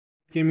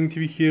Gaming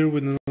TV here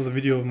with another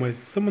video of my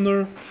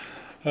summoner.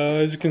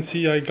 As you can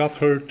see, I got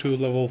her to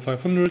level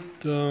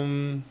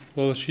 500.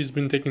 Well, she's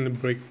been taking a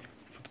break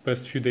for the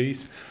past few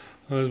days,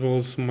 as well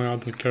as my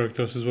other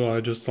characters as well.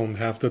 I just don't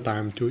have the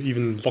time to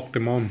even lock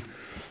them on,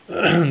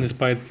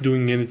 despite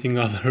doing anything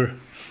other.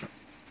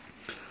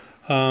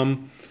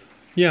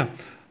 Yeah,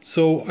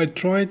 so I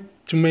tried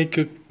to make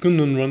a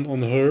Kundan run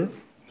on her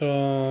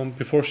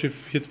before she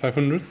hit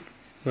 500,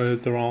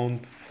 at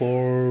around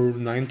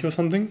 490 or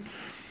something.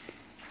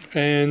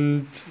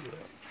 And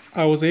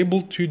I was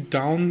able to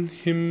down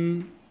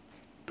him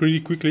pretty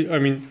quickly. I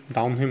mean,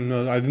 down him,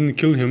 I didn't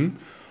kill him,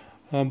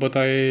 but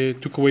I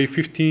took away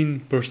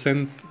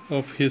 15%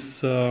 of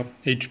his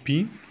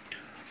HP.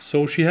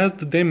 So she has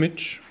the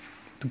damage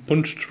to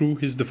punch through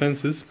his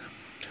defenses.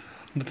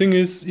 The thing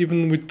is,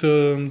 even with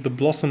the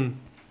Blossom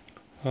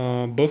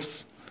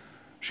buffs,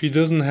 she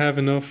doesn't have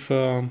enough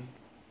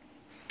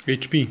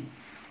HP.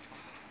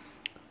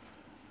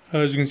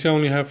 As you can see, I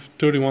only have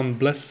 31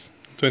 Bless,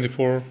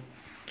 24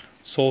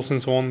 souls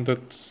and so on.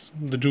 That's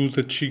the juice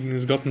that she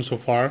has gotten so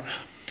far,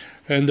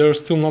 and there's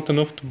still not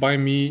enough to buy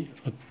me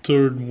a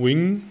third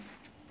wing.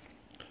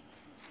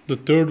 The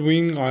third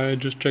wing, I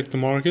just checked the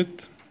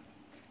market.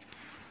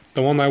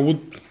 The one I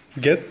would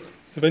get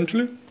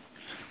eventually,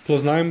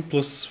 +9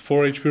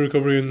 +4 HP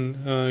recovery and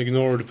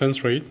ignore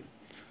defense rate.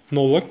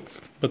 No luck,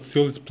 but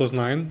still it's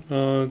 +9.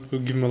 It will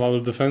give him a lot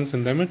of defense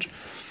and damage.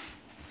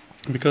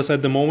 Because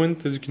at the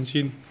moment, as you can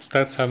see,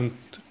 stats haven't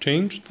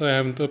changed. I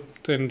haven't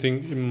upped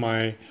anything in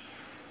my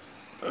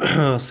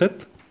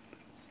set.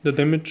 The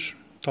damage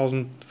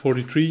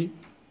 1043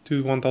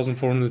 to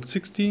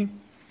 1460.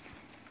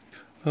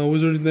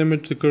 Wizard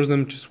damage, the curse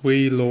damage is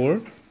way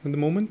lower at the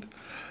moment.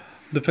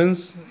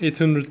 Defense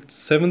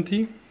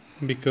 870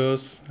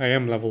 because I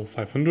am level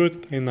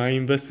 500 and I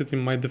invested in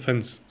my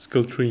defense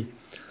skill tree.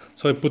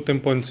 So I put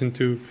 10 points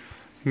into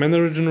mana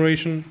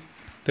regeneration,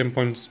 10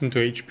 points into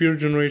HP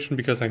regeneration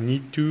because I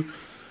need to,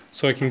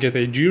 so I can get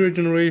AG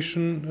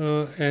regeneration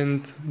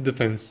and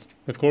defense.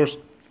 Of course,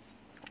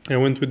 I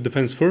went with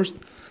defense first,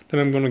 then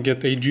I'm gonna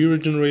get AG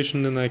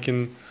regeneration, then I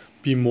can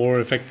be more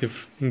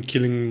effective in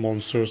killing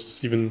monsters,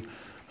 even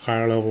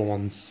higher level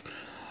ones.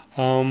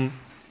 The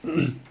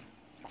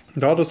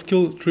other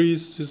skill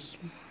trees is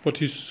what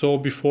you saw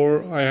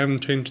before. I haven't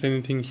changed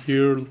anything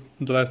here.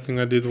 The last thing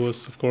I did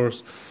was, of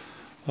course,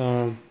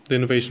 the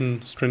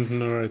innovation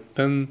strengthener at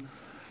 10,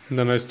 and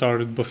then I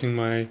started buffing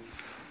my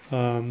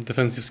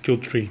defensive skill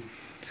tree.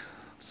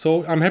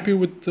 So I'm happy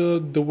with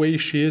the way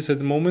she is at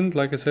the moment.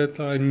 Like I said,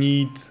 I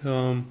need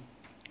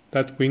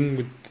that wing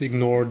with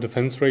ignore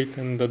defense rate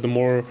and the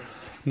more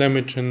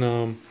damage and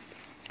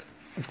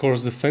of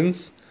course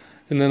defense,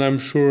 and then I'm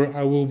sure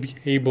I will be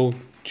able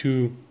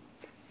to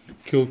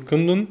kill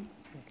Kundan.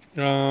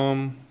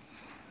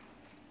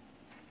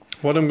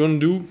 What I'm gonna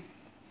do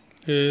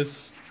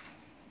is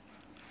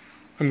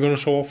I'm gonna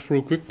show off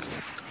real quick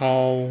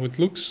how it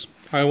looks.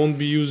 I won't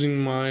be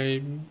using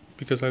my,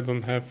 because I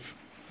don't have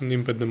an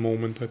imp at the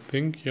moment, I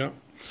think. Yeah.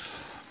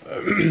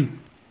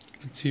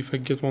 Let's see if I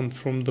get one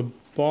from the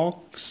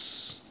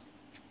box.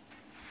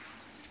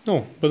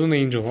 No, but an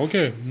angel.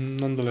 Okay,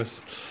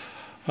 nonetheless.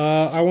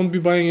 I won't be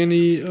buying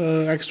any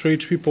extra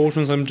HP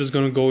potions. I'm just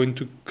gonna go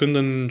into Kundan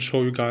and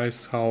show you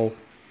guys how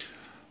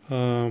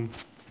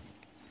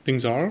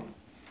things are.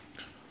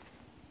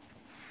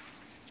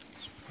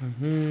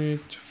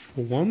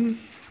 For one.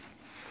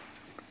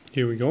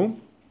 Here we go.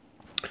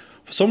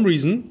 For some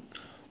reason,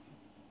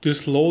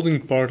 this loading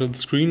part of the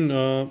screen,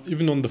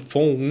 even on the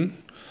phone,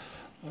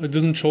 it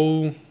doesn't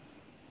show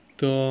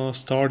the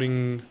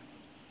starting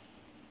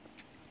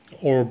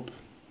orb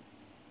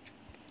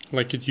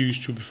like it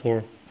used to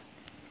before.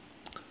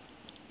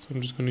 So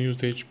I'm just gonna use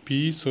the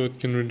HP so it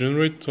can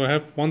regenerate. So I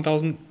have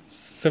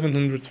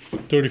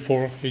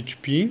 1734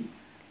 HP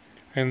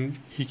and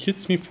he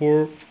hits me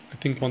for, I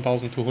think,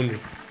 1200.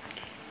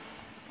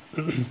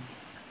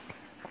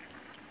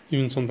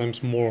 Even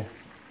sometimes more.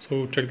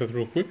 So check that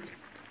real quick.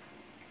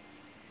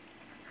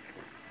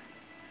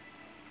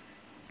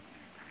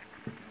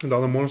 The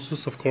other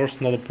monsters, of course,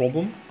 not a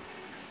problem.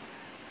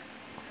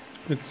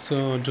 It's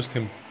just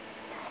him.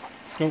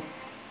 Oh,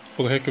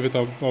 for the heck of it,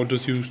 I'll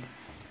just use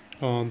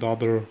the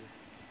other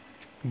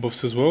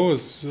buffs as well,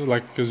 as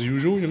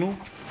usual, you know.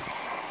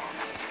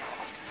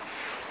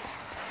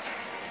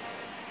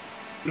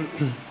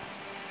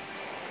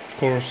 Of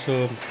course,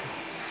 the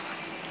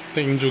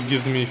angel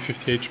gives me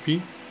 50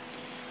 HP.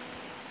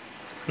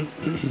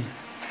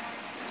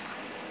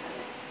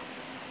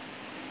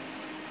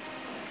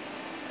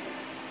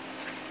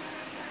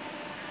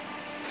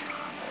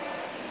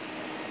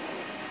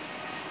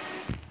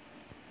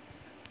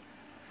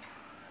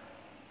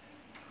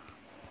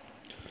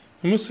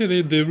 I must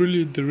say they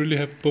really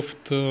have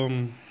buffed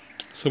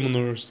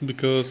summoners,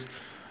 because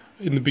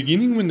in the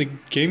beginning when the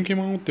game came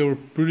out they were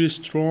pretty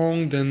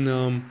strong, then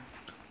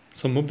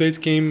some updates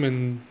came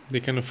and they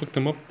kind of fucked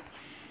them up,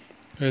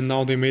 and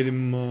now they made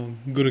them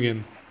good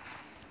again.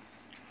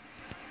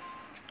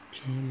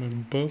 Okay, my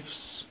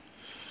buffs.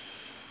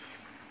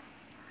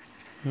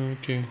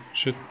 Okay,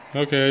 shit.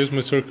 Okay, I use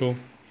my circle.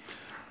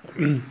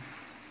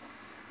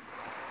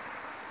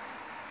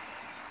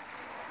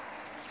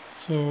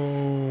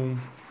 So,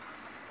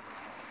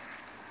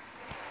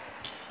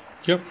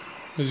 yep,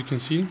 as you can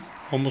see,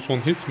 almost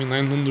one hits me,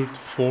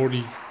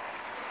 940.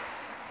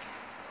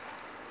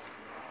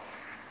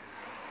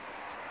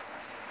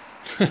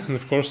 And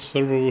of course,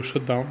 server will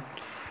shut down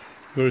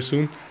very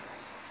soon.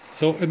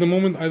 So at the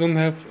moment, I don't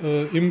have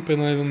imp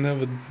and I don't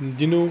have a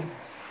dino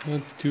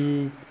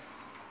to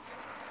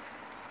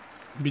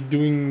be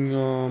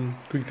doing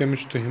quick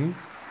damage to him,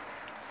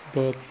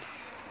 but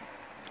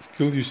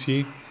still, you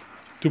see,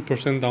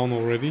 2% down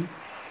already,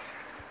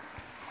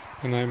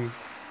 and I'm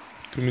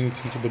 2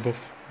 minutes into the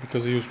buff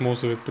because I used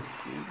most of it. But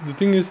the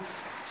thing is,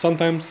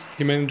 sometimes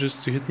he manages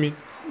to hit me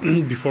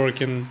before I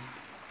can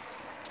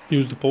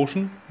use the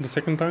potion the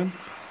second time,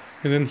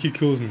 and then he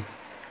kills me.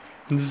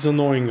 And this is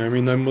annoying. I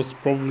mean, I must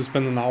probably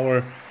spend an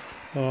hour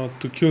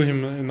to kill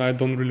him, and I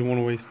don't really want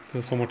to waste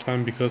so much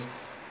time because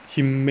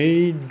he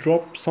may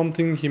drop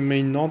something, he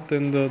may not,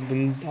 and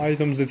the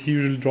items that he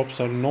usually drops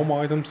are normal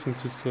items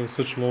since it's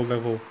such low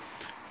level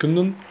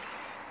Kundan.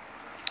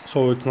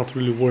 So it's not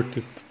really worth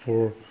it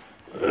for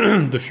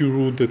the few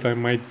root that I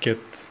might get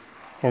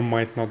or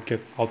might not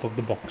get out of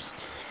the box.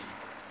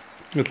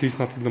 At least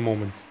not at the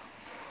moment.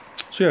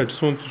 So yeah, I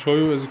just wanted to show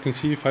you, as you can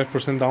see,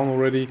 5% down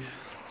already.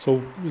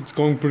 So it's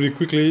going pretty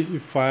quickly.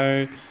 If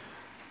I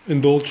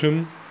indulge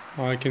him,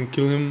 I can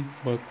kill him,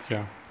 but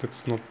yeah,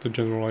 that's not the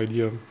general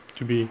idea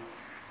to be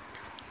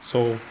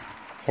so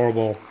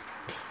horrible.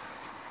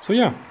 So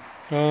yeah,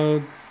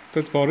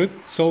 that's about it.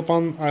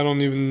 Selpan, I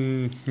don't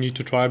even need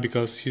to try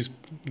because he's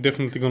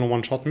definitely gonna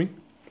one-shot me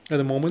at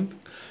the moment.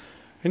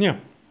 And yeah,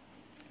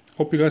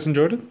 hope you guys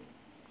enjoyed it.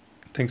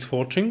 Thanks for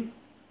watching.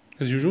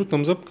 As usual,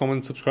 thumbs up,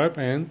 comment, subscribe,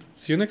 and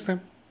see you next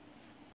time.